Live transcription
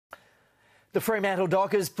The Fremantle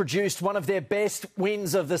Dockers produced one of their best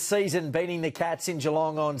wins of the season, beating the Cats in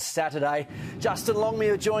Geelong on Saturday. Justin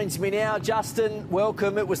Longmuir joins me now. Justin,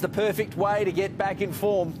 welcome. It was the perfect way to get back in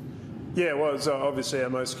form. Yeah, well, it's obviously our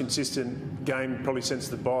most consistent game probably since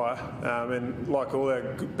the bye, and like all our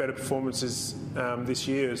better performances this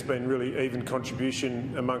year, it's been really even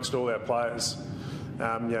contribution amongst all our players.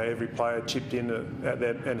 Every player chipped in at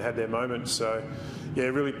that and had their moments. So, yeah,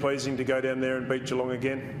 really pleasing to go down there and beat Geelong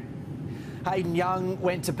again. Hayden Young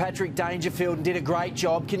went to Patrick Dangerfield and did a great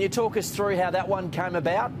job. Can you talk us through how that one came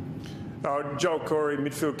about? Joel Corey,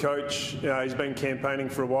 midfield coach, he's been campaigning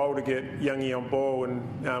for a while to get Youngie on ball,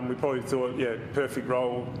 and we probably thought, perfect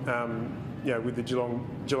role. With the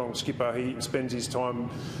Geelong skipper, he spends his time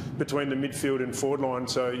between the midfield and forward line,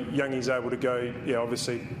 so Youngie's able to go,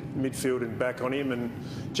 obviously midfield and back on him, and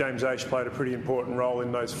James H played a pretty important role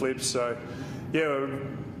in those flips. So,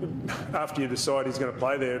 after you decide he's going to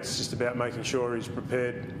play there, it's just about making sure he's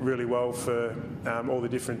prepared really well for all the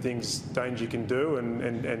different things Danger can do,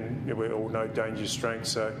 and we all know Danger's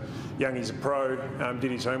strengths. So Youngie's a pro, did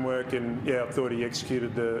his homework, and I thought he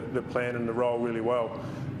executed the plan and the role really well.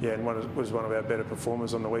 And was one of our better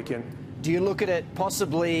performers on the weekend. Do you look at it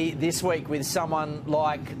possibly this week with someone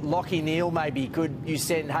like Lockie Neal maybe? Could you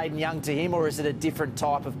send Hayden Young to him, or is it a different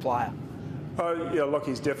type of player?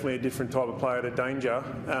 Lockie's definitely a different type of player to Danger,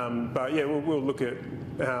 we'll look at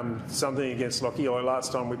something against Lockie.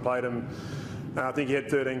 Last time we played him, I think he had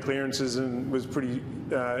 13 clearances and was pretty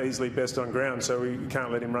easily best on ground, so we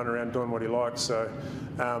can't let him run around doing what he likes. So,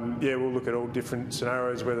 we'll look at all different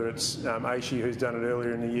scenarios, whether it's Aishi, who's done it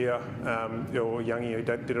earlier in the year, or Youngie, who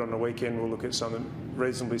did it on the weekend. We'll look at something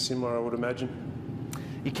reasonably similar, I would imagine.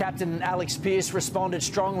 Your captain, Alex Pearce, responded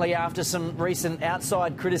strongly after some recent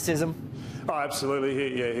outside criticism. Oh,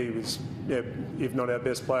 absolutely. He was, if not our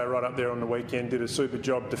best player, right up there on the weekend. Did a super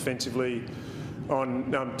job defensively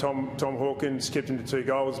on Tom Hawkins, kept him to 2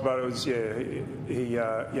 goals, but it was, he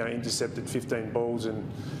intercepted 15 balls,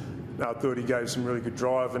 and I thought he gave some really good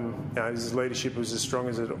drive, and his leadership was as strong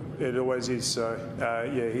as it always is. So,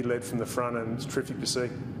 he led from the front, and it's terrific to see.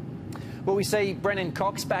 Will we see Brennan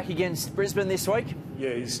Cox back against Brisbane this week?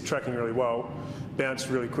 Yeah, he's tracking really well. Bounced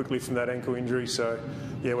really quickly from that ankle injury, so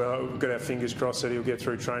we've got our fingers crossed that he'll get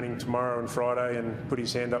through training tomorrow and Friday and put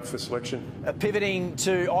his hand up for selection. Pivoting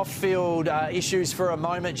to off-field issues for a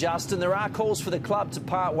moment, Justin, there are calls for the club to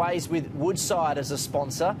part ways with Woodside as a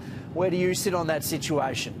sponsor. Where do you sit on that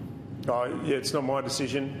situation? It's not my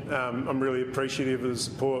decision. I'm really appreciative of the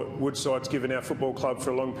support Woodside's given our football club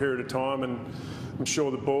for a long period of time, and I'm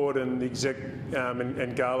sure the board and the exec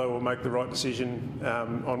and Gala will make the right decision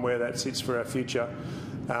on where that sits for our future.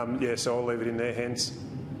 So I'll leave it in their hands.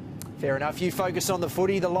 Fair enough. You focus on the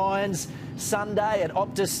footy. The Lions, Sunday at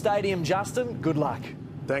Optus Stadium. Justin, good luck.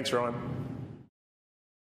 Thanks, Ryan.